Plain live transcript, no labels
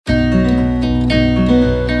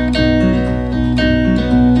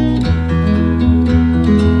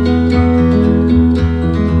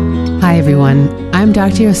everyone. I'm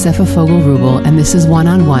Dr. Yosefa Fogel-Rubel, and this is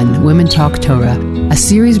One-on-One, Women Talk Torah, a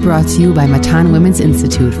series brought to you by Matan Women's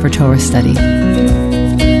Institute for Torah Study.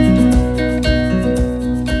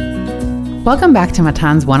 Welcome back to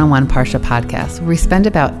Matan's One-on-One Parsha podcast, where we spend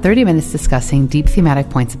about 30 minutes discussing deep thematic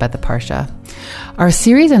points about the Parsha. Our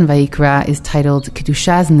series on Vayikra is titled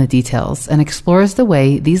Kedushas in the Details and explores the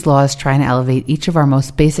way these laws try and elevate each of our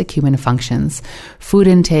most basic human functions: food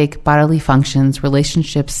intake, bodily functions,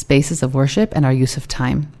 relationships, spaces of worship, and our use of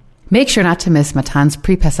time. Make sure not to miss Matan's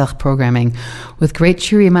pre-Pesach programming with great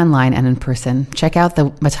shiurim online and in person. Check out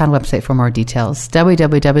the Matan website for more details,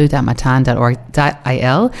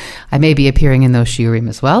 www.matan.org.il. I may be appearing in those shiurim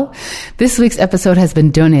as well. This week's episode has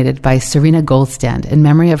been donated by Serena Goldstand in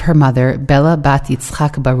memory of her mother, Bella Bat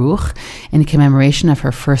Yitzchak Baruch, in commemoration of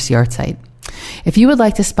her first yahrzeit. If you would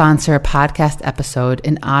like to sponsor a podcast episode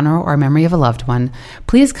in honor or memory of a loved one,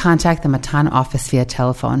 please contact the Matan office via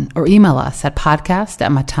telephone or email us at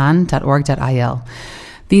podcast@matan.org.il.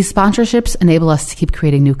 These sponsorships enable us to keep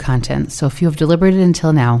creating new content, so if you have deliberated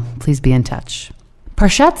until now, please be in touch.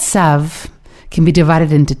 Parshat Tzav can be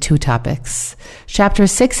divided into two topics. Chapters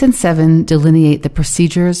 6 and 7 delineate the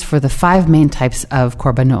procedures for the 5 main types of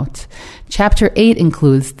Korbanot. Chapter 8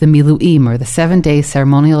 includes the Miluim, or the 7-day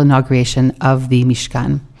ceremonial inauguration of the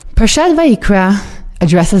Mishkan. Parshat Vayikra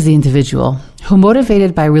addresses the individual, who,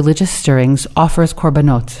 motivated by religious stirrings, offers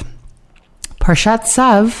Korbanot. Parshat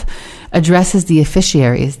Tzav addresses the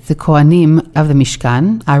officiaries, the Kohanim of the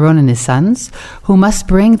Mishkan, Aaron and his sons, who must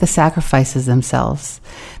bring the sacrifices themselves.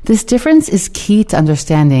 This difference is key to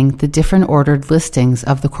understanding the different ordered listings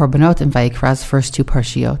of the Korbanot in Vayikra's first 2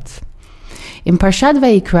 parshiot. In Parshat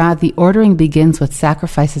Vayikra, the ordering begins with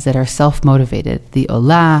sacrifices that are self-motivated, the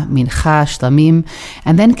Olah, Mincha, Shlamim,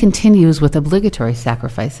 and then continues with obligatory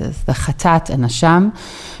sacrifices, the Chatat and Asham,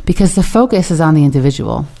 because the focus is on the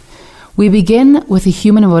individual. We begin with a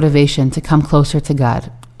human motivation to come closer to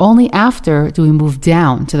God. Only after do we move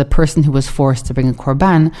down to the person who was forced to bring a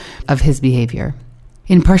korban of his behavior.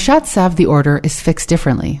 In Parshat Tzav, the order is fixed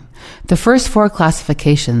differently. The first 4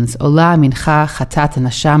 classifications, Olah, Mincha, Chatat, and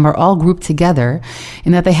Asham, are all grouped together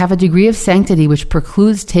in that they have a degree of sanctity which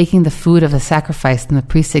precludes taking the food of the sacrifice in the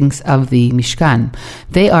precincts of the Mishkan.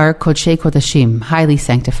 They are Kodshei Kodashim, highly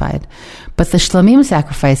sanctified. But the Shlamim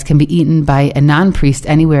sacrifice can be eaten by a non-priest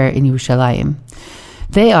anywhere in Yerushalayim.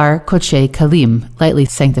 They are Kodshei Kalim, lightly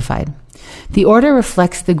sanctified. The order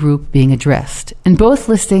reflects the group being addressed. In both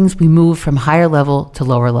listings, we move from higher level to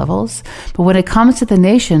lower levels. But when it comes to the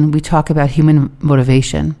nation, we talk about human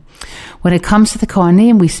motivation. When it comes to the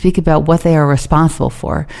Kohanim, we speak about what they are responsible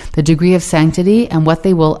for, the degree of sanctity, and what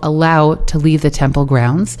they will allow to leave the temple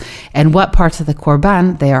grounds, and what parts of the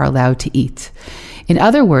Korban they are allowed to eat. In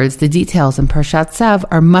other words, the details in Parshat Tzav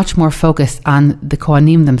are much more focused on the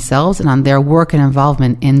Kohanim themselves and on their work and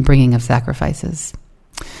involvement in bringing of sacrifices.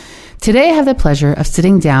 Today I have the pleasure of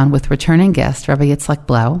sitting down with returning guest Rabbi Yitzchak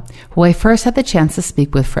Blau, who I first had the chance to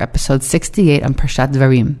speak with for episode 68 on Parshat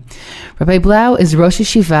Dvarim. Rabbi Blau is Rosh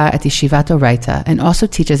Yeshiva at Yeshivat Oraita and also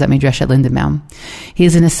teaches at Midrashet Lindenbaum. He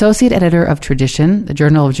is an associate editor of Tradition, the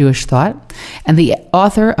Journal of Jewish Thought, and the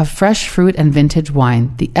author of Fresh Fruit and Vintage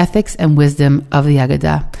Wine, The Ethics and Wisdom of the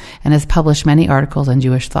Agadah, and has published many articles on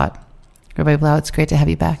Jewish thought. Rabbi Blau, it's great to have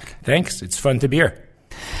you back. Thanks. It's fun to be here.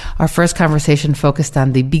 Our first conversation focused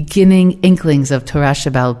on the beginning inklings of Torah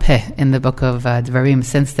Sheba'al Peh in the book of Dvarim.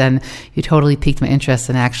 Since then, you totally piqued my interest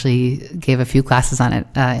and actually gave a few classes on it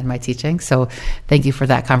in my teaching. So thank you for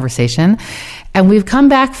that conversation. And we've come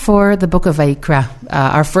back for the book of Vayikra.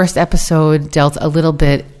 Our first episode dealt a little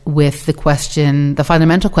bit with the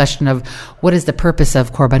fundamental question of what is the purpose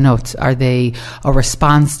of Korbanot? Are they a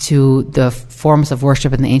response to the forms of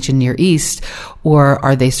worship in the ancient Near East, or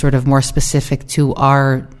are they sort of more specific to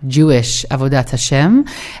our Jewish Avodat Hashem?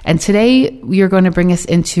 And today you're going to bring us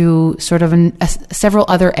into sort of several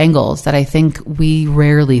other angles that I think we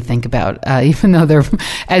rarely think about, even though they're,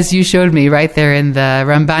 as you showed me right there in the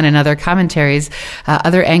Ramban and other commentaries,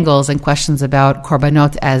 other angles and questions about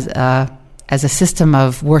Korbanot as a system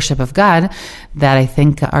of worship of God that I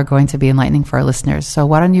think are going to be enlightening for our listeners. So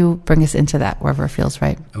why don't you bring us into that wherever it feels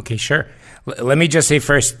right? Okay, sure. Let me just say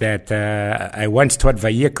first that I once taught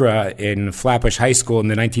Vayikra in Flatbush High School in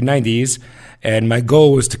the 1990s, and my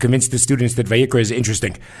goal was to convince the students that Vayikra is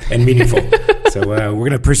interesting and meaningful. So we're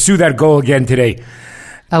going to pursue that goal again today.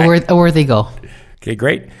 A worthy goal. Okay,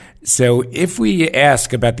 great. So if we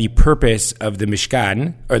ask about the purpose of the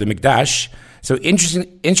Mishkan, or the Mikdash, so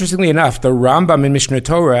interestingly enough, the Rambam in Mishnah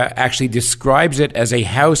Torah actually describes it as a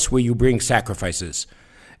house where you bring sacrifices.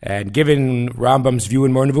 And given Rambam's view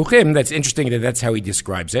in Mor Nevuchim, that's interesting that that's how he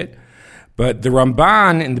describes it. But the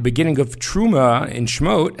Ramban in the beginning of Truma in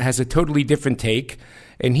Shemot has a totally different take.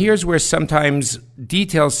 And here's where sometimes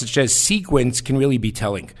details such as sequence can really be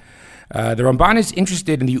telling. The Ramban is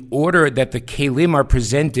interested in the order that the kelim are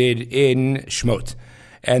presented in Shemot.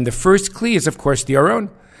 And the first kli is, of course, the Aron.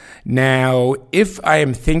 Now, if I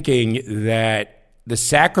am thinking that the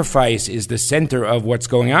sacrifice is the center of what's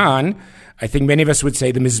going on, I think many of us would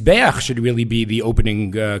say the Mizbeach should really be the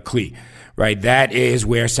opening kli, right? That is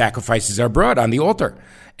where sacrifices are brought on the altar.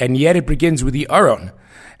 And yet it begins with the Aron,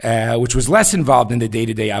 which was less involved in the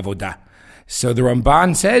day-to-day avodah. So the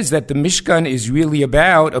Ramban says that the Mishkan is really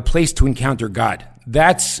about a place to encounter God.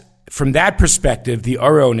 From that perspective, the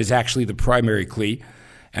Aron is actually the primary kli.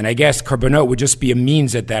 And I guess Korbanot would just be a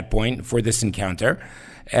means at that point for this encounter.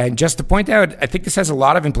 And just to point out, I think this has a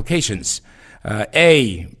lot of implications.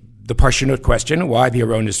 A, the Parshanut question, why the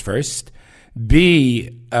Aron is first.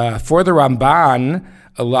 B, for the Ramban,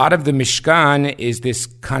 a lot of the Mishkan is this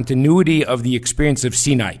continuity of the experience of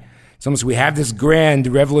Sinai. It's almost we have this grand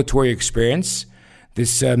revelatory experience,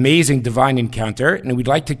 this amazing divine encounter, and we'd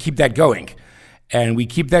like to keep that going. And we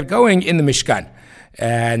keep that going in the Mishkan.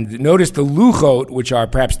 And notice the luchot, which are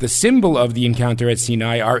perhaps the symbol of the encounter at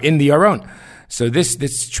Sinai, are in the Aron. So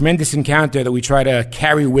this tremendous encounter that we try to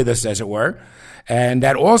carry with us, as it were. And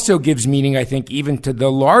that also gives meaning, I think, even to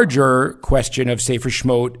the larger question of Sefer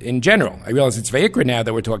Shemot in general. I realize it's Vayikra now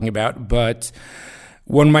that we're talking about, but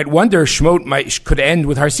one might wonder Shemot could end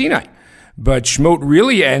with Har Sinai. But Shemot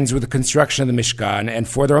really ends with the construction of the Mishkan. And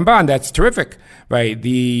for the Ramban, that's terrific, right?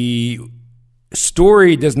 The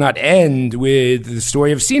story does not end with the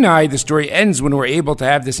story of Sinai. The story ends when we're able to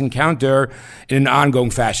have this encounter in an ongoing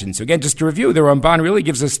fashion. So again, just to review, the Ramban really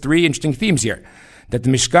gives us three interesting themes here. That the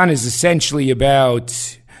Mishkan is essentially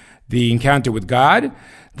about the encounter with God,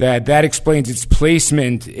 that explains its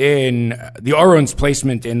placement in, the Aron's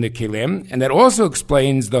placement in the Kelim, and that also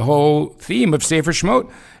explains the whole theme of Sefer Shemot,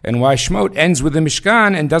 and why Shemot ends with the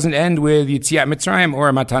Mishkan and doesn't end with Yetziat Mitzrayim or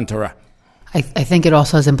Matan Torah. I think it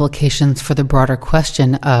also has implications for the broader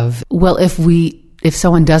question of, well, if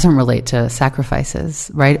someone doesn't relate to sacrifices,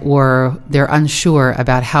 right, or they're unsure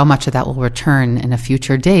about how much of that will return in a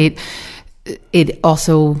future date, it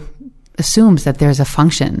also assumes that there's a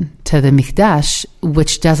function to the Mikdash,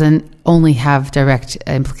 which doesn't only have direct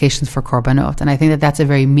implications for Korbanot. And I think that that's a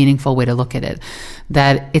very meaningful way to look at it,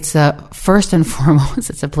 that it's first and foremost,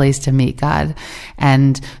 it's a place to meet God.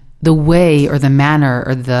 And the way or the manner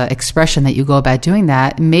or the expression that you go about doing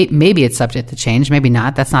that, maybe it's subject to change, maybe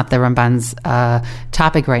not. That's not the Ramban's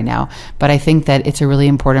topic right now. But I think that it's a really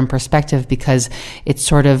important perspective because it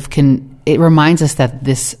sort of it reminds us that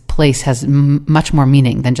this place has much more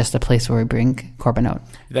meaning than just a place where we bring Korbanot.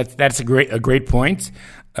 That's a great point.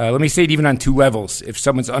 Let me say it even on two levels. If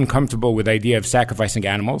someone's uncomfortable with the idea of sacrificing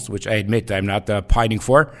animals, which I admit I'm not pining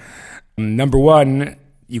for, number one,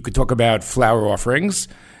 you could talk about flower offerings.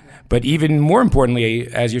 But even more importantly,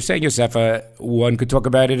 as you're saying, Yosefa, one could talk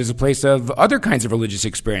about it as a place of other kinds of religious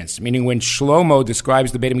experience. Meaning when Shlomo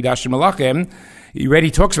describes the Beit HaMikdash in Malachim, he already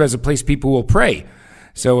talks about it as a place people will pray.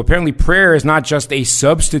 So apparently prayer is not just a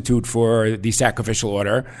substitute for the sacrificial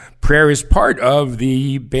order. Prayer is part of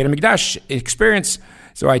the Beit HaMikdash experience.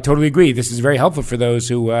 So I totally agree. This is very helpful for those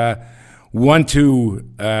who want to,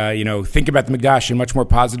 think about the Mikdash in much more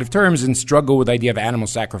positive terms and struggle with the idea of animal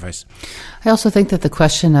sacrifice. I also think that the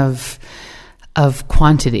question of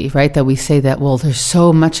quantity, right? That we say that, well, there's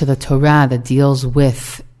so much of the Torah that deals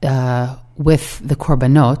with the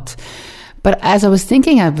Korbanot. But as I was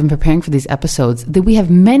thinking, I've been preparing for these episodes, that we have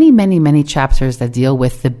many, many, many chapters that deal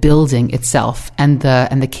with the building itself and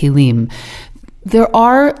the kelim. There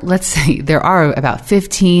are about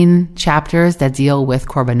 15 chapters that deal with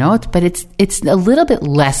Korbanot, but it's a little bit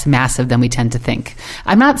less massive than we tend to think.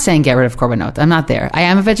 I'm not saying get rid of Korbanot. I'm not there. I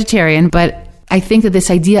am a vegetarian, but I think that this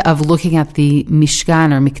idea of looking at the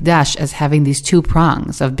Mishkan or Mikdash as having these two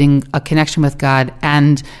prongs of being a connection with God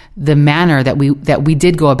and the manner that we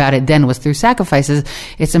did go about it then was through sacrifices,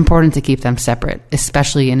 it's important to keep them separate,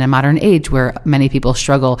 especially in a modern age where many people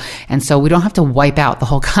struggle. And so we don't have to wipe out the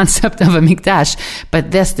whole concept of a Mikdash,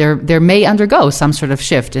 but there may undergo some sort of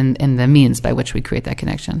shift in the means by which we create that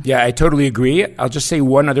connection. Yeah, I totally agree. I'll just say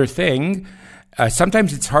one other thing.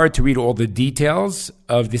 Sometimes it's hard to read all the details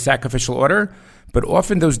of the sacrificial order, but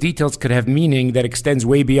often those details could have meaning that extends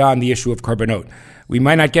way beyond the issue of Korbanot. We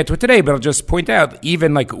might not get to it today, but I'll just point out,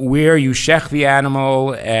 even like where you shech the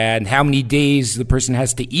animal and how many days the person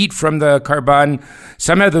has to eat from the Karban,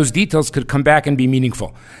 some of those details could come back and be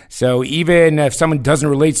meaningful. So even if someone doesn't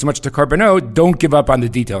relate so much to Korbanot, don't give up on the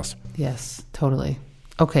details. Yes, totally.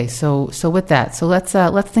 Okay, so with that, so let's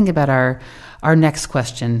think about our next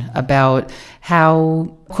question about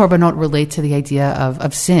how Korbanot relate to the idea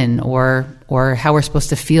of sin or how we're supposed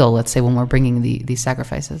to feel, let's say, when we're bringing these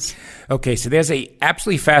sacrifices. Okay, so there's a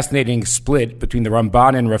absolutely fascinating split between the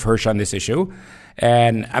Ramban and Rav Hirsch on this issue.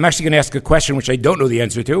 And I'm actually going to ask a question which I don't know the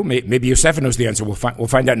answer to. Maybe Yosef knows the answer. We'll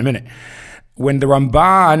find out in a minute. When the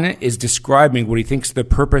Ramban is describing what he thinks the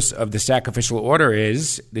purpose of the sacrificial order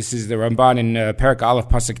is, this is the Ramban in Perek Aleph,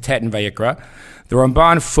 Pasuk Tet in Vayikra, the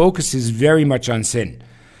Ramban focuses very much on sin.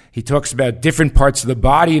 He talks about different parts of the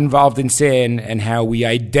body involved in sin and how we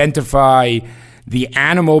identify the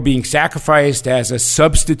animal being sacrificed as a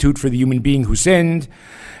substitute for the human being who sinned.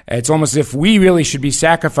 It's almost as if we really should be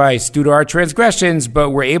sacrificed due to our transgressions, but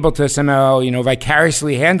we're able to somehow,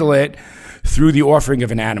 vicariously handle it through the offering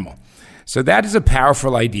of an animal. So that is a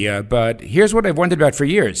powerful idea, but here's what I've wondered about for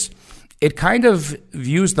years. It kind of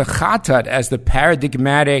views the chatat as the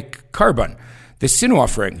paradigmatic korban, the sin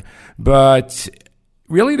offering, but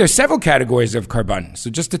really there's several categories of korban. So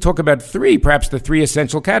just to talk about three, perhaps the three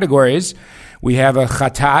essential categories, we have a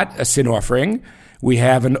chatat, a sin offering, we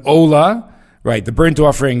have an ola, right, the burnt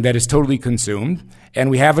offering that is totally consumed, and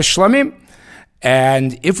we have a shlamim.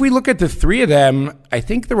 And if we look at the three of them, I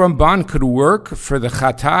think the Ramban could work for the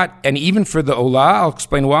chatat and even for the olah. I'll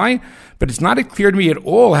explain why, but it's not clear to me at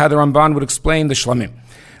all how the Ramban would explain the shlamim.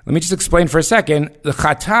 Let me just explain for a second. The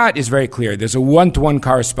chatat is very clear. There's a one-to-one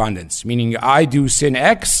correspondence, meaning I do sin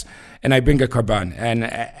X and I bring a korban. And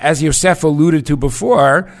as Yosef alluded to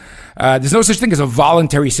before, there's no such thing as a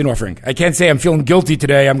voluntary sin offering. I can't say I'm feeling guilty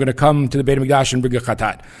today, I'm going to come to the Beit HaMikdash and bring a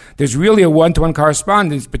chatat. There's really a one-to-one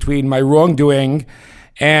correspondence between my wrongdoing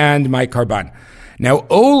and my korban. Now,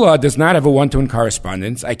 Ola does not have a one-to-one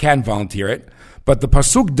correspondence. I can't volunteer it. But the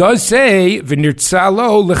pasuk does say, "V'nirtza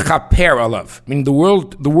lo lechaper alav," meaning the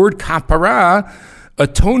word kapara,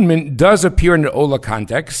 atonement, does appear in the Ola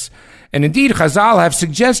context. And indeed, Chazal have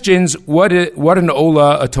suggestions what an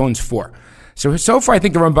Ola atones for. So far, I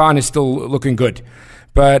think the Ramban is still looking good.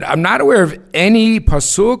 But I'm not aware of any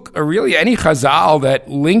pasuk or really any Chazal that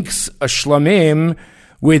links a shlamim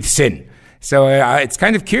with sin. So it's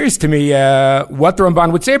kind of curious to me what the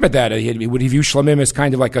Ramban would say about that. Would he view shlamim as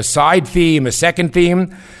kind of like a side theme, a second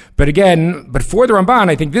theme? But for the Ramban,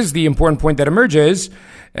 I think this is the important point that emerges.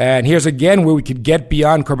 And here's again where we could get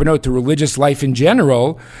beyond Korbanot to religious life in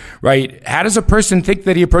general, right? How does a person think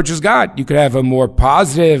that he approaches God? You could have a more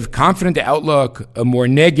positive, confident outlook, a more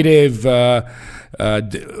negative,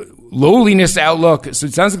 lowliness outlook. So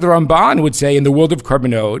it sounds like the Ramban would say in the world of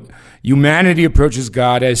Korbanot, humanity approaches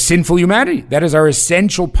God as sinful humanity. That is our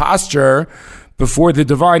essential posture before the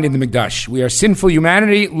divine in the Mikdash. We are sinful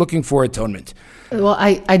humanity looking for atonement. Well,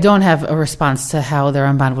 I don't have a response to how the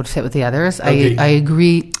Ramban would fit with the others. Okay. I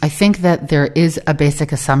agree. I think that there is a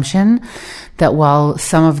basic assumption that while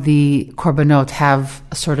some of the Korbanot have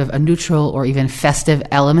a sort of a neutral or even festive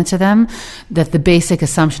element to them, that the basic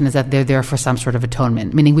assumption is that they're there for some sort of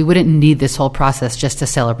atonement, meaning we wouldn't need this whole process just to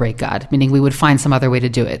celebrate God, meaning we would find some other way to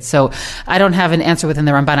do it. So I don't have an answer within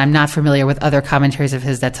the Ramban. I'm not familiar with other commentaries of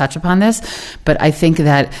his that touch upon this, but I think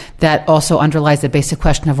that also underlies the basic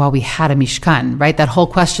question of why we had a Mishkan, right? That whole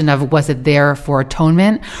question of was it there for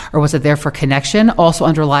atonement or was it there for connection also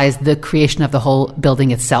underlies the creation of the whole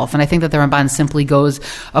building itself. And I think that the Ramban simply goes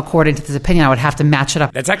according to this opinion. I would have to match it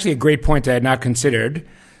up. That's actually a great point I had not considered,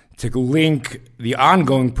 to link the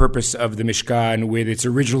ongoing purpose of the Mishkan with its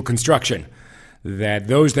original construction. That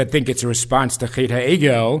those that think it's a response to Chet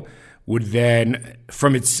HaEgel would then,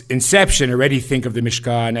 from its inception, already think of the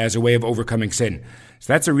Mishkan as a way of overcoming sin.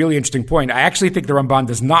 So that's a really interesting point. I actually think the Ramban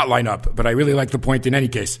does not line up, but I really like the point in any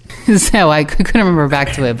case. So I couldn't remember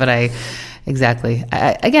back to it, but exactly.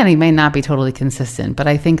 Again, he may not be totally consistent, but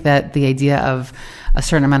I think that the idea of a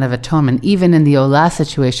certain amount of atonement, even in the Olah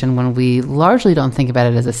situation, when we largely don't think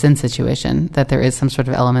about it as a sin situation, that there is some sort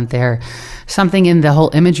of element there, something in the whole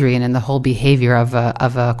imagery and in the whole behavior of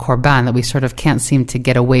a korban that we sort of can't seem to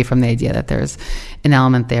get away from the idea that there's an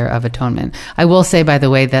element there of atonement. I will say, by the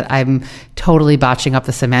way, that I'm totally botching up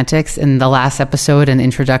the semantics. In the last episode and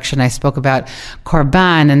introduction, I spoke about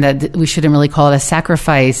korban and that we shouldn't really call it a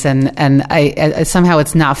sacrifice, and I somehow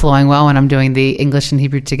it's not flowing well when I'm doing the English and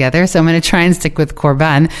Hebrew together, so I'm going to try and stick with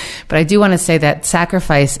korban. But I do want to say that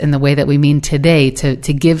sacrifice in the way that we mean today, to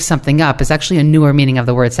give something up, is actually a newer meaning of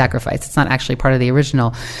the word sacrifice. It's not actually part of the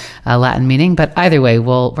original Latin meaning, but either way,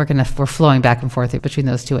 we're flowing back and forth between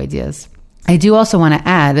those two ideas. I do also want to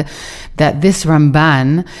add that this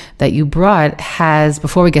Ramban that you brought has,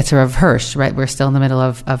 before we get to Rav Hirsch, right, we're still in the middle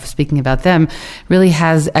of speaking about them, really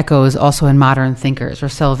has echoes also in modern thinkers.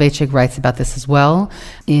 Rav Soloveitchik writes about this as well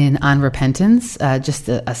in On Repentance, just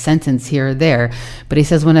a sentence here or there. But he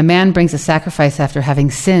says, when a man brings a sacrifice after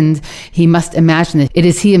having sinned, he must imagine that it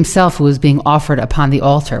is he himself who is being offered upon the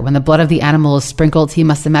altar. When the blood of the animal is sprinkled, he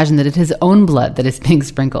must imagine that it is his own blood that is being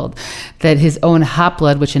sprinkled, that his own hot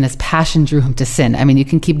blood, which in his passion drew him to sin. I mean, you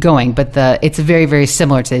can keep going, but it's very, very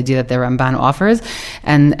similar to the idea that the Ramban offers,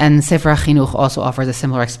 and Sefer HaChinuch also offers a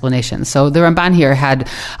similar explanation. So the Ramban here had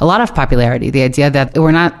a lot of popularity, the idea that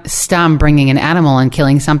we're not stam bringing an animal and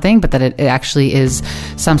killing something, but that it actually is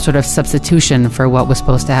some sort of substitution for what was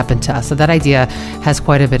supposed to happen to us. So that idea has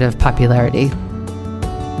quite a bit of popularity.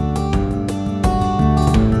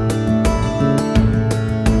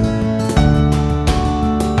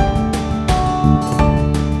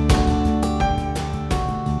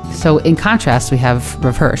 So in contrast, we have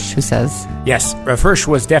Rav Hirsch, who says... Yes, Rav Hirsch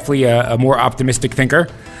was definitely a more optimistic thinker,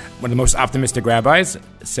 one of the most optimistic rabbis.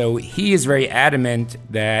 So he is very adamant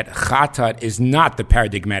that chatat is not the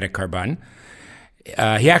paradigmatic korban.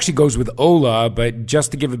 He actually goes with Ola, but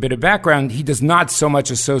just to give a bit of background, he does not so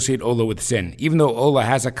much associate Ola with sin. Even though Ola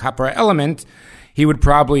has a kapara element, he would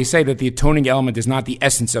probably say that the atoning element is not the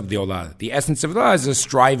essence of the Ola. The essence of the Ola is a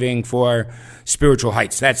striving for spiritual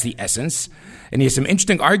heights. That's the essence. And he has some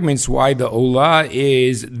interesting arguments why the Ola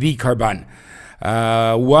is the korban.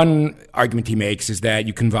 One argument he makes is that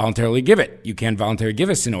you can voluntarily give it. You can voluntarily give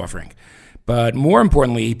a sin offering. But more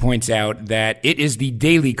importantly, he points out that it is the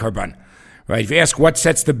daily korban. Right? If you ask what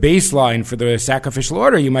sets the baseline for the sacrificial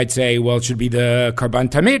order, you might say, well, it should be the korban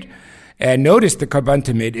tamid. And notice the korban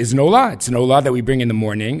tamid is an olah. It's an olah that we bring in the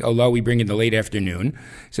morning, olah we bring in the late afternoon.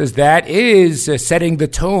 It says that is setting the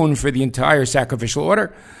tone for the entire sacrificial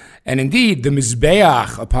order. And indeed, the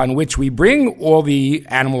mizbeach upon which we bring all the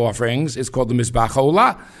animal offerings is called the mizbach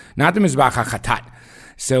ha'olah, not the mizbach ha'chatat.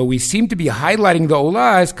 So we seem to be highlighting the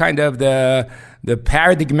olah as kind of the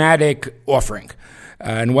paradigmatic offering.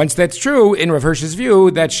 And once that's true, in Rav Hirsch's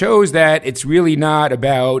view, that shows that it's really not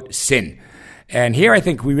about sin. And here I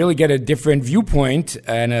think we really get a different viewpoint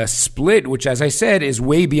and a split, which, as I said, is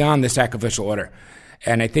way beyond the sacrificial order.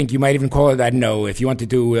 And I think you might even call it, I don't know, if you want to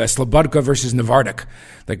do Slobodka versus Navardik.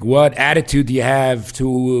 Like, what attitude do you have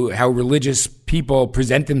to how religious people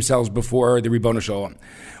present themselves before the Ribono Shalom?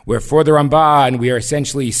 Where for the Ramban, we are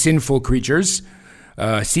essentially sinful creatures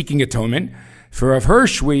seeking atonement. For Rav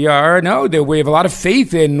Hirsch, we have a lot of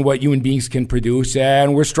faith in what human beings can produce,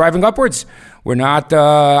 and we're striving upwards. We're not,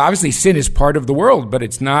 obviously sin is part of the world, but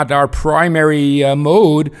it's not our primary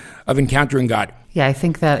mode of encountering God. Yeah, I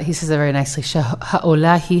think that he says it very nicely.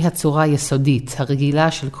 Ha'olah hi hatzura yesodit,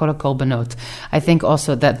 ha'regila shel kol korbanot. I think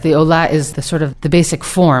also that the olah is the sort of the basic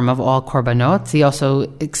form of all korbanot. He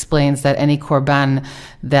also explains that any korban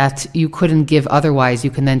that you couldn't give otherwise,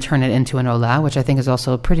 you can then turn it into an olah, which I think is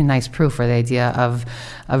also a pretty nice proof for the idea of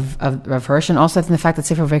Rav Hirsch. And also I think the fact that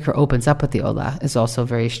Sefer Vayikra opens up with the olah is also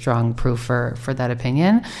very strong proof for that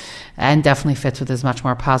opinion, and definitely fits with his much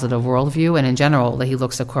more positive worldview. And in general, he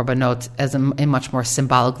looks at korbanot as a much more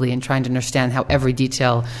symbolically and trying to understand how every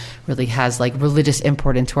detail really has like religious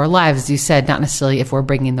import into our lives. As you said, not necessarily if we're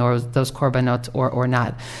bringing those korbanot or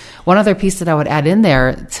not. One other piece that I would add in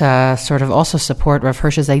there to sort of also support Rav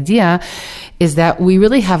Hirsch's idea is that we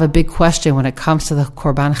really have a big question when it comes to the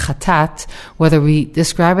korban chatat, whether we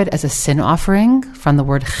describe it as a sin offering from the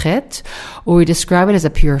word chit, or we describe it as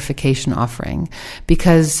a purification offering,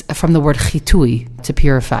 because from the word chitui, to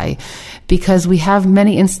purify, because we have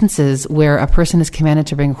many instances where a person is commanded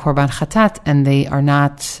to bring a korban chatat and they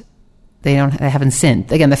haven't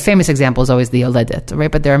sinned. Again, the famous example is always the yoledet,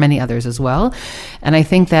 right? But there are many others as well. And I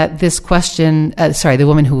think that this question, the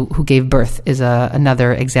woman who gave birth is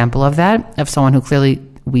another example of that, of someone who clearly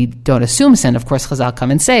we don't assume sin. Of course, Chazal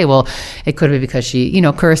come and say, well, it could be because she,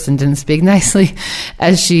 cursed and didn't speak nicely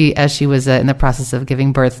as she was in the process of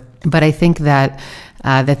giving birth. But I think that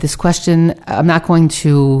this question, I'm not going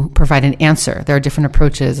to provide an answer. There are different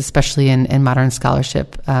approaches, especially in modern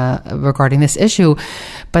scholarship regarding this issue.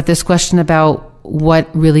 But this question about what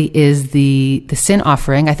really is the sin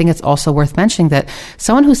offering, I think it's also worth mentioning that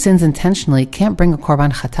someone who sins intentionally can't bring a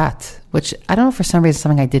korban chatat, which I don't know, for some reason,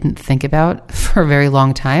 something I didn't think about for a very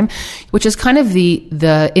long time, which is kind of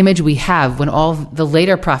the image we have when all the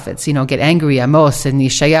later prophets, get angry, Amos and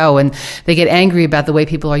Yeshayahu, and they get angry about the way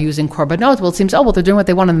people are using Korbanot. Well, it seems, they're doing what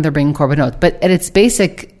they want and they're bringing Korbanot. But at its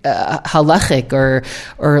basic halachic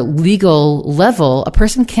or legal level, a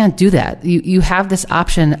person can't do that. You have this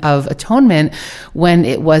option of atonement when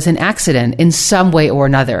it was an accident in some way or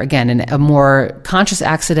another. Again, in a more conscious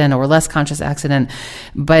accident or less conscious accident.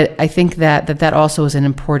 But I think that also is an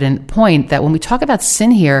important point, that when we talk about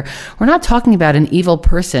sin here, we're not talking about an evil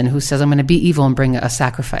person who says, I'm going to be evil and bring a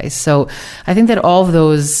sacrifice. So I think that all of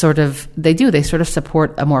those they sort of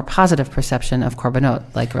support a more positive perception of Korbanot,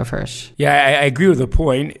 like Rav Hirsch. Yeah, I agree with the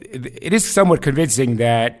point. It is somewhat convincing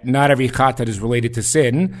that not every chatat is related to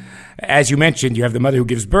sin. As you mentioned, you have the mother who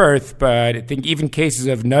gives birth, but I think even cases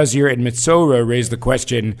of Nazir and Mitzorah raise the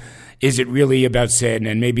question, is it really about sin?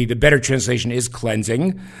 And maybe the better translation is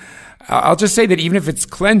cleansing. I'll just say that even if it's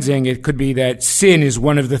cleansing, it could be that sin is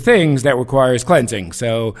one of the things that requires cleansing.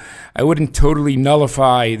 So I wouldn't totally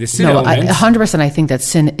nullify the sin elements. 100% I think that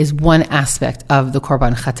sin is one aspect of the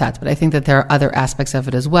Korban Chatat, but I think that there are other aspects of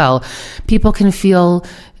it as well. People can feel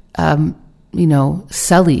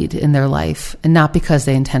sullied in their life, and not because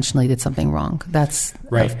they intentionally did something wrong. That's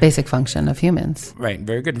right. A basic function of humans. Right,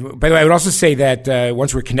 very good. By the way, I would also say that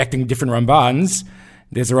once we're connecting different Rambans,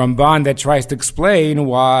 there's a Ramban that tries to explain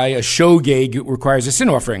why a shogeg requires a sin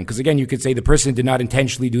offering. Because again, you could say the person did not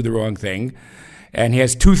intentionally do the wrong thing. And he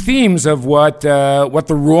has two themes of what the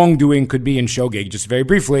wrongdoing could be in shogeg. Just very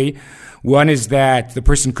briefly, one is that the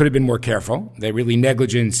person could have been more careful, that really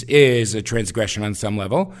negligence is a transgression on some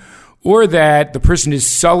level, or that the person is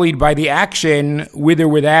sullied by the action with or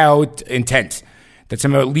without intent, that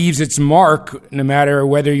somehow it leaves its mark no matter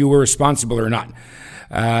whether you were responsible or not.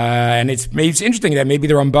 And it's interesting that maybe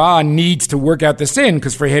the Ramban needs to work out the sin,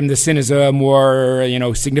 because for him the sin is a more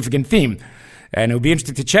significant theme. And it would be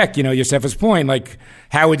interesting to check, Yosef's point, like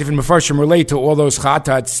how would different Mefarshim relate to all those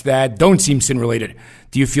chatats that don't seem sin-related?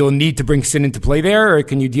 Do you feel a need to bring sin into play there, or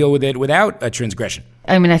can you deal with it without a transgression?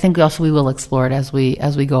 I mean, I think we will explore it as we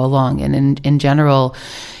go along. And in general,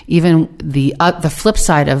 even the flip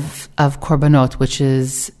side of Korbanot, which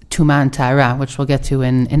is Tuma and Ta'ara, which we'll get to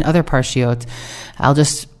in other Parshiot, I'll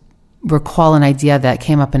just recall an idea that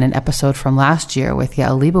came up in an episode from last year with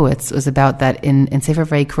Yael Leibowitz. It was about that in Sefer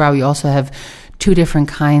Vayikra, we also have two different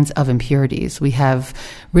kinds of impurities. We have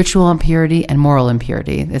ritual impurity and moral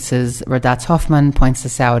impurity. This is Radatz Hoffman points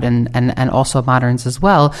this out, and also moderns as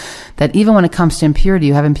well, that even when it comes to impurity,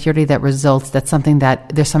 you have impurity that results, there's something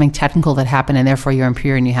technical that happened, and therefore you're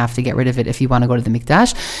impure and you have to get rid of it if you want to go to the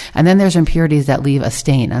Mikdash. And then there's impurities that leave a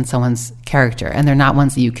stain on someone's character, and they're not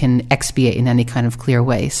ones that you can expiate in any kind of clear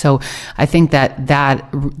way. So I think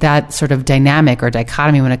that sort of dynamic or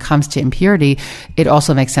dichotomy when it comes to impurity, it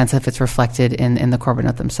also makes sense if it's reflected in the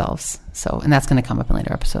Korbanot themselves. So, and that's going to come up in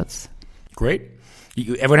later episodes. Great.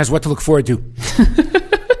 Everyone has what to look forward to.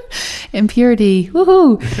 Impurity,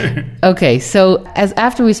 woohoo! Okay, so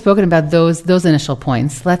after we've spoken about those initial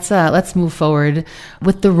points, let's move forward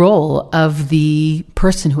with the role of the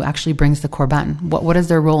person who actually brings the korban. What is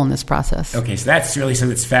their role in this process? Okay, so that's really something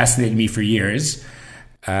that's fascinated me for years.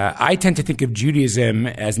 I tend to think of Judaism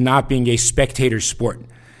as not being a spectator sport,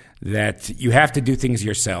 that you have to do things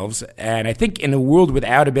yourselves. And I think in a world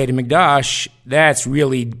without a Beit HaMikdash, that's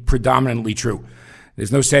really predominantly true.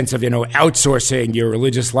 There's no sense of, outsourcing your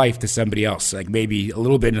religious life to somebody else, like maybe a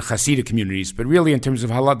little bit in Hasidic communities. But really, in terms of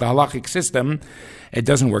the halachic system, it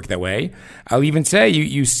doesn't work that way. I'll even say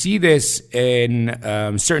you see this in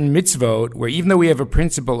certain mitzvot, where even though we have a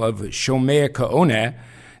principle of shomea ka'oneh,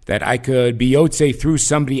 that I could be yotzei through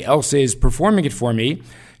somebody else's performing it for me,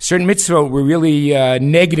 certain mitzvot were really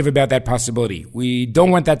negative about that possibility. We don't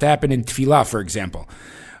want that to happen in tefillah, for example.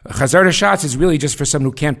 Chazar Hashatz is really just for someone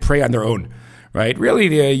who can't pray on their own, right? Really,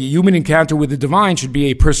 the human encounter with the divine should be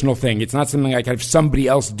a personal thing. It's not something I can have somebody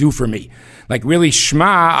else do for me. Like really,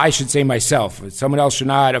 Shema, I should say myself. Someone else should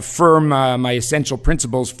not affirm my essential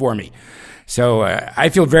principles for me. So I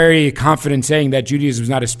feel very confident saying that Judaism is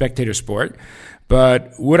not a spectator sport.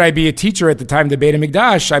 But would I be a teacher at the time of the Beit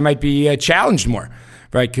HaMikdash? I might be challenged more.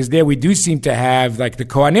 Right, because there we do seem to have, like, the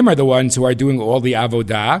Kohanim are the ones who are doing all the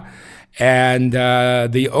avodah, and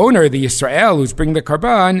the owner, the Yisrael, who's bringing the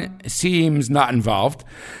Karban, seems not involved.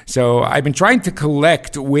 So I've been trying to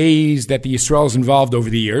collect ways that the Yisrael is involved over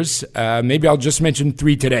the years. Maybe I'll just mention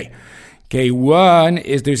 3 today. Okay, one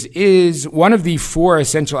is one of the 4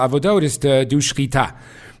 essential avodot is to do shchita,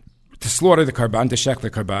 to slaughter the Karban, to shech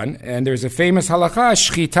the Karban, and there's a famous halacha,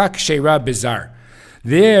 shchita ksheira bizar.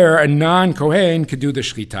 There, a non-Kohen could do the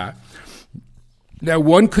shchita. Now,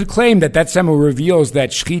 one could claim that somehow reveals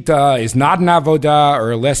that shechita is not an avodah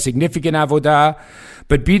or a less significant avodah,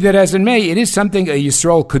 but be that as it may, it is something a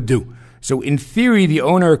Yisrael could do. So in theory, the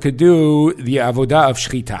owner could do the avodah of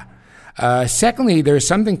shechita. Secondly, there's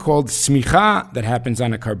something called smicha that happens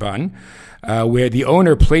on a karban, where the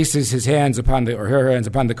owner places his hands upon her hands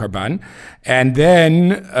upon the karban, and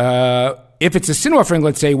then if it's a sin offering,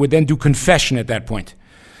 let's say, would then do confession at that point.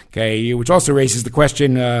 Okay, which also raises the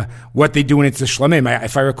question, what they do when it's a shlamim.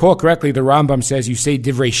 If I recall correctly, the Rambam says you say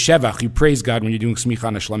divrei shevach, you praise God when you're doing smicha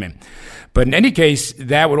on a shlamim. But in any case,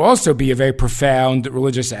 that would also be a very profound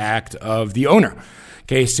religious act of the owner.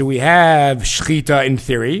 Okay, so we have shechita in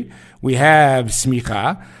theory, we have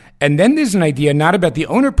smicha, and then there's an idea not about the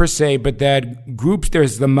owner per se, but that groups,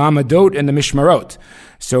 there's the mamadot and the mishmarot.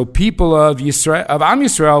 So people of Yisrael, of Am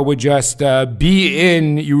Yisrael, would just be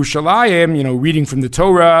in Yerushalayim, reading from the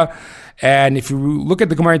Torah. And if you look at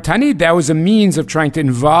the Gemara Tanit, that was a means of trying to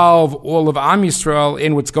involve all of Am Yisrael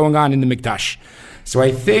in what's going on in the Mikdash. So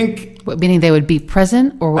I think... Meaning they would be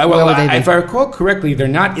present, or where would they be? If I recall correctly, they're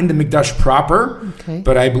not in the Mikdash proper, okay.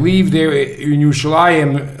 But I believe they're in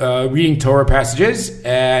Yerushalayim reading Torah passages,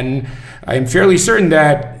 and I'm fairly certain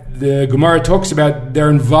that the Gemara talks about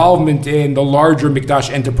their involvement in the larger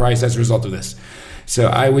Mikdash enterprise as a result of this. So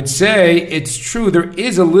I would say it's true, there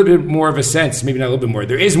is a little bit more of a sense, maybe not a little bit more,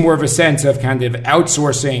 there is more of a sense of kind of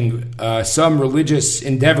outsourcing some religious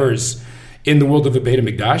endeavors in the world of the Beit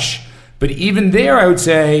HaMikdash. But even there, I would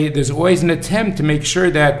say there's always an attempt to make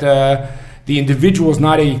sure that the individual is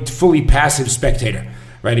not a fully passive spectator.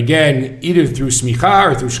 Right, again, either through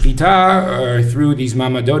smicha or through shechita or through these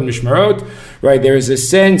mamadot and mishmarot, right, there is a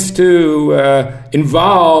sense to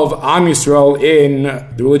involve Am Yisrael in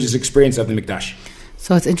the religious experience of the Mikdash.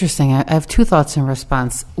 So it's interesting. I have two thoughts in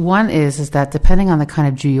response. One is that depending on the kind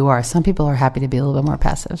of Jew you are, some people are happy to be a little bit more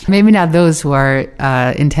passive. Maybe not those who are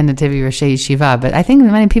intended to be Roshei Yeshiva, but I think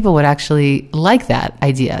many people would actually like that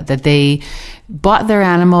idea, that they bought their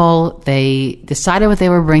animal, they decided what they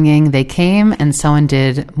were bringing, they came, and someone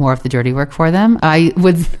did more of the dirty work for them. I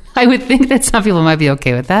would think that some people might be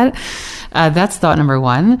okay with that. That's thought number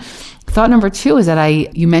one. Thought number two is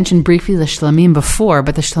that you mentioned briefly the shlamim before,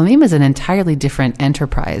 but the shlamim is an entirely different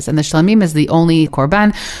enterprise. And the shlamim is the only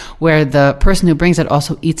korban where the person who brings it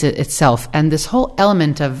also eats it itself. And this whole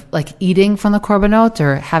element of like eating from the korbanot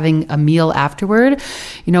or having a meal afterward,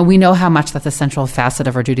 we know how much that's a central facet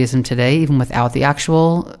of our Judaism today, even without the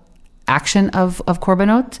actual action of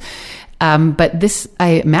korbanot. But this,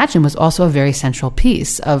 I imagine, was also a very central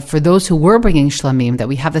piece of, for those who were bringing shlamim, that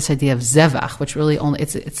we have this idea of zevach, which really only,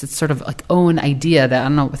 it's sort of like own idea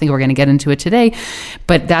that I think we're going to get into it today,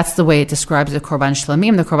 but that's the way it describes the korban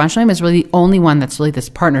shlamim. The korban shlamim is really the only one that's really this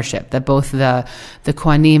partnership that both the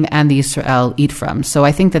Kohanim and the Yisrael eat from. So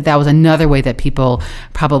I think that was another way that people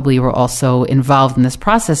probably were also involved in this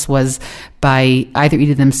process, was by either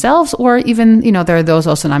eating themselves, or even, there are those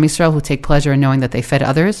also in Am Yisrael who take pleasure in knowing that they fed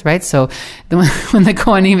others, right? So when the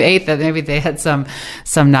Kohanim ate that, maybe they had some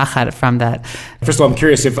nachat from that. First of all, I'm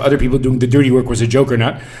curious if other people doing the dirty work was a joke or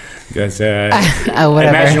not. Because I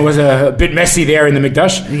imagine it was a bit messy there in the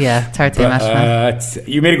Mikdash. Yeah, tartei mashma.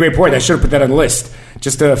 You made a great point. I should have put that on the list.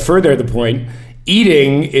 Just to further the point,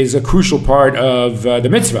 eating is a crucial part of the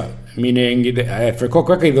mitzvah. Meaning, if I recall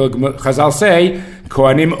correctly, the Chazal say,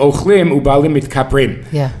 Kohanim ochlim ubalim mitkaprim.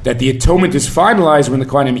 Yeah. That the atonement is finalized when the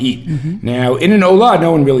Kohanim eat. Mm-hmm. Now, in an Olah,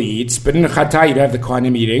 no one really eats, but in a Chatah, you'd have the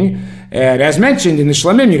Kohanim eating. And as mentioned, in the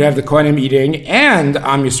Shlamim, you'd have the Kohanim eating, and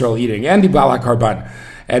Am Yisrael eating, and the Bala Karban.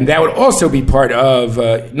 And that would also be part of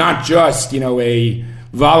not just, a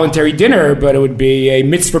voluntary dinner, but it would be a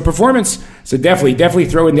mitzvah performance. So definitely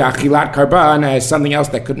throw in the Achilat Karban as something else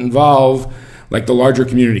that could involve, like, the larger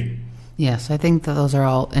community. Yes, I think that those are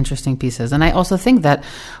all interesting pieces. And I also think that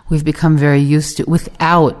we've become very used to,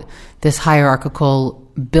 without this hierarchical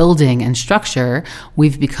building and structure,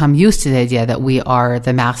 we've become used to the idea that we are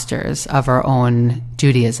the masters of our own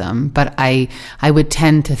Judaism. But I would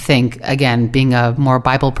tend to think, again, being a more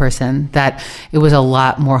Bible person, that it was a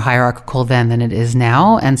lot more hierarchical then than it is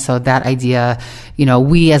now. And so that idea,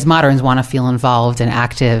 we as moderns want to feel involved and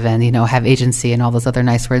active and, have agency and all those other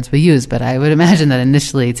nice words we use. But I would imagine that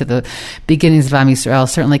initially, to the beginnings of Am Yisrael,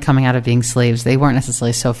 certainly coming out of being slaves, they weren't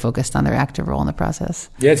necessarily so focused on their active role in the process.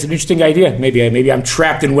 Yeah, it's an interesting idea. Maybe I'm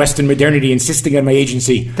trapped in Western modernity, insisting on my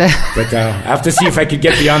agency. But I have to see if I could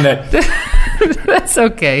get beyond that. That's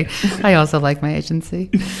okay. I also like my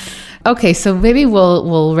agency. Okay, so maybe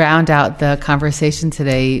we'll round out the conversation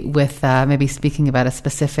today with maybe speaking about a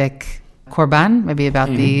specific korban, maybe about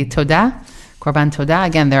the Todah Korban Todah.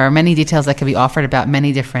 Again, there are many details that can be offered about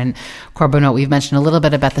many different Korbanot. We've mentioned a little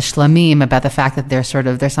bit about the Shlamim, about the fact that there's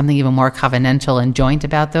something even more covenantal and joint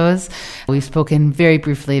about those. We've spoken very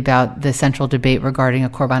briefly about the central debate regarding a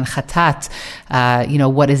Korban Chatat.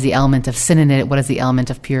 What is the element of sin in it? What is the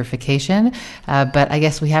element of purification? But I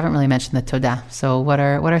guess we haven't really mentioned the Todah. So what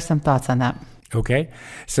are some thoughts on that? Okay.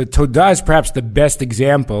 So Todah is perhaps the best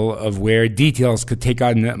example of where details could take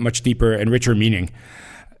on a much deeper and richer meaning.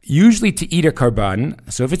 Usually to eat a Korban,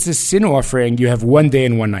 so if it's a sin offering, you have 1 day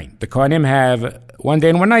and 1 night. The Kohanim have 1 day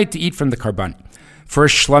and 1 night to eat from the Korban. For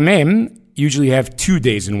Shlamim, usually you have 2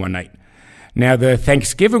 days and 1 night. Now, the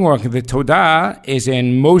Thanksgiving offering, the Todah, is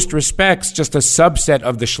in most respects just a subset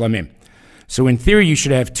of the Shlamim. So in theory, you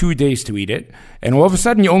should have 2 days to eat it, and all of a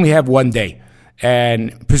sudden you only have 1 day.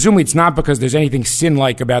 And presumably it's not because there's anything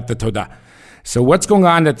sin-like about the Todah. So what's going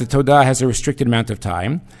on that the Todah has a restricted amount of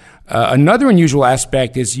time? Another unusual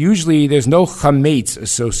aspect is usually there's no chametz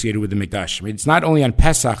associated with the mikdash. I mean, it's not only on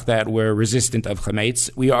Pesach that we're resistant of chametz.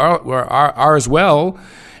 We are as well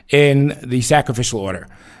in the sacrificial order.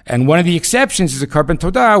 And one of the exceptions is a Korban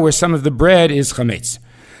Todah where some of the bread is chametz.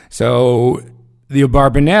 So the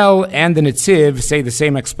Abarbanel and the Netziv say the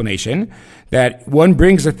same explanation, that one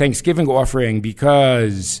brings a Thanksgiving offering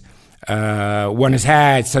because one has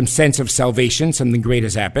had some sense of salvation, something great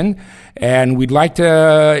has happened, and we'd like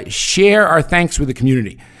to share our thanks with the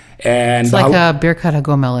community. And it's like a Birkat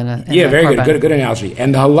HaGomel in a very good analogy.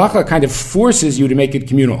 And the halacha kind of forces you to make it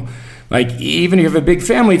communal. Like, even if you have a big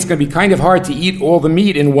family, it's going to be kind of hard to eat all the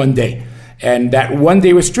meat in 1 day. And that 1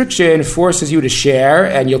 day restriction forces you to share,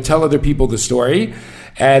 and you'll tell other people the story.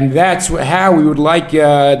 And that's how we would like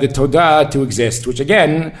the Todah to exist, which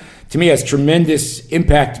again, to me, has tremendous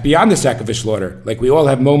impact beyond the sacrificial order. Like, we all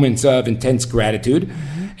have moments of intense gratitude.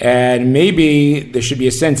 Mm-hmm. And maybe there should be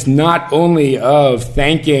a sense not only of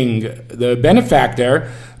thanking the benefactor,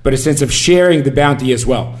 but a sense of sharing the bounty as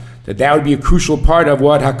well. That would be a crucial part of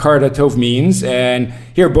what Hakar Tov means. And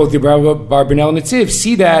here, both the Barbanel and Netziv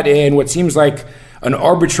see that in what seems like an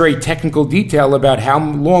arbitrary technical detail about how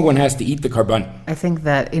long one has to eat the Korban. I think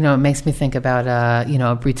that, it makes me think about,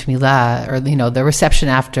 a Brit Milah, or, the reception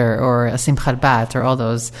after, or a Simchat Bat, or all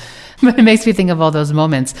those. But it makes me think of all those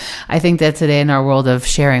moments. I think that today in our world of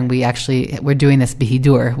sharing, we're doing this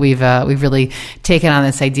bihidur. We've really taken on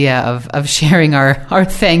this idea of sharing our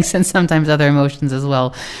thanks and sometimes other emotions as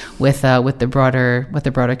well with the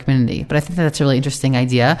broader community. But I think that's a really interesting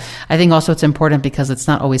idea. I think also it's important because it's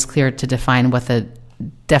not always clear to define what the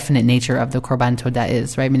definite nature of the Korban Todah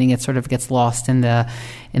is, right? Meaning it sort of gets lost in the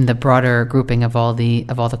broader grouping of all the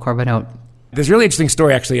Korbanot. There's a really interesting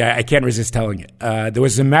story, actually. I can't resist telling it. There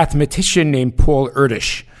was a mathematician named Paul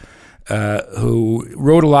Erdős who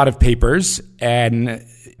wrote a lot of papers, and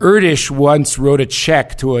Erdős once wrote a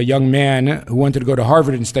check to a young man who wanted to go to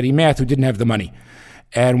Harvard and study math who didn't have the money.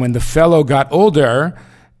 And when the fellow got older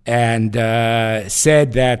and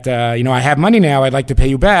said that, I have money now, I'd like to pay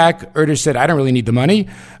you back, Erdős said, I don't really need the money.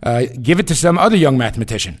 Give it to some other young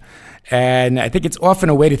mathematician. And I think it's often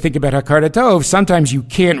a way to think about Hakar Tov. Sometimes you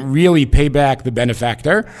can't really pay back the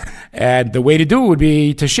benefactor. And the way to do it would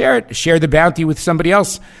be to share the bounty with somebody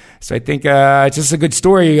else. So I think it's just a good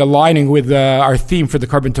story aligning with our theme for the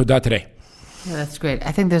Korban Todah today. Yeah, that's great.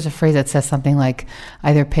 I think there's a phrase that says something like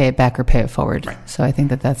either pay it back or pay it forward. Right. So I think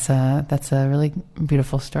that's a really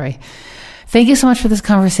beautiful story. Thank you so much for this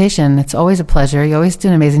conversation. It's always a pleasure. You always do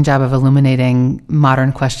an amazing job of illuminating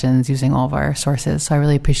modern questions using all of our sources. So I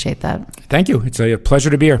really appreciate that. Thank you. It's a pleasure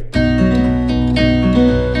to be here.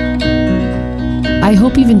 I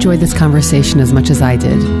hope you've enjoyed this conversation as much as I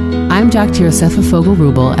did. I'm Dr. Yosefa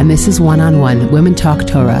Fogel-Rubel, and this is One-on-One Women Talk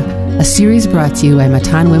Torah, a series brought to you by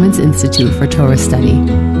Matan Women's Institute for Torah Study.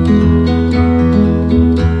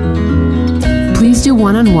 Please do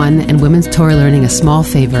One-on-One and Women's Torah Learning a small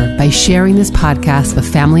favor by sharing this podcast with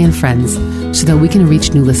family and friends so that we can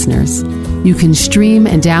reach new listeners. You can stream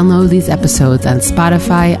and download these episodes on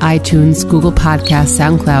Spotify, iTunes, Google Podcasts,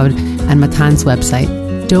 SoundCloud, and Matan's website.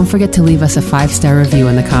 Don't forget to leave us a 5-star review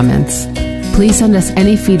in the comments. Please send us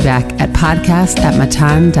any feedback at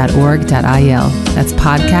podcast@matan.org.il. That's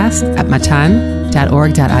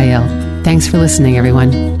podcast@matan.org.il. Thanks for listening,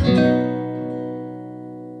 everyone.